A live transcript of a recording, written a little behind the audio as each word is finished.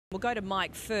We'll go to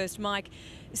Mike first. Mike,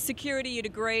 security, you'd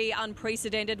agree,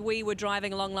 unprecedented. We were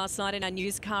driving along last night in our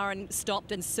news car and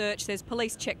stopped and searched. There's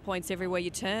police checkpoints everywhere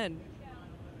you turn.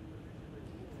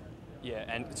 Yeah,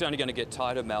 and it's only going to get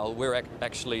tighter, Mel. We're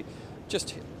actually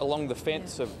just along the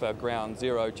fence of Ground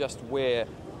Zero, just where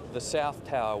the South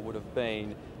Tower would have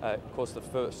been. Of course,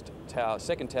 the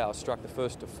second tower struck the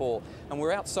first to fall. And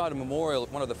we're outside a memorial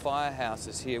at one of the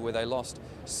firehouses here where they lost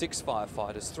 6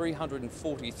 firefighters.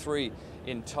 343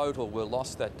 in total were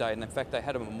lost that day. And in fact, they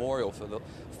had a memorial for the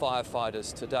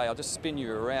firefighters today. I'll just spin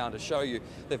you around to show you.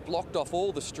 They've blocked off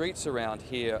all the streets around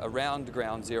here, around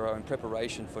Ground Zero, in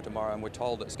preparation for tomorrow. And we're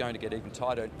told that it's going to get even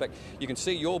tighter. In fact, you can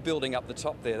see your building up the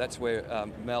top there. That's where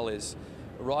Mel is.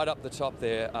 Right up the top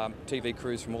there, TV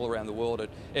crews from all around the world at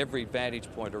every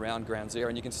vantage point around Ground Zero,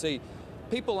 and you can see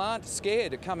people aren't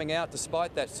scared of coming out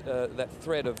despite that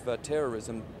threat of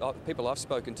terrorism. People I've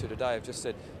spoken to today have just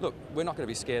said, look, we're not going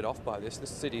to be scared off by this.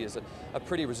 This city is a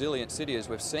pretty resilient city, as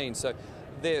we've seen. So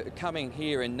they're coming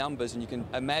here in numbers, and you can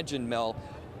imagine, Mel,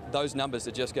 those numbers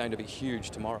are just going to be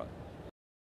huge tomorrow.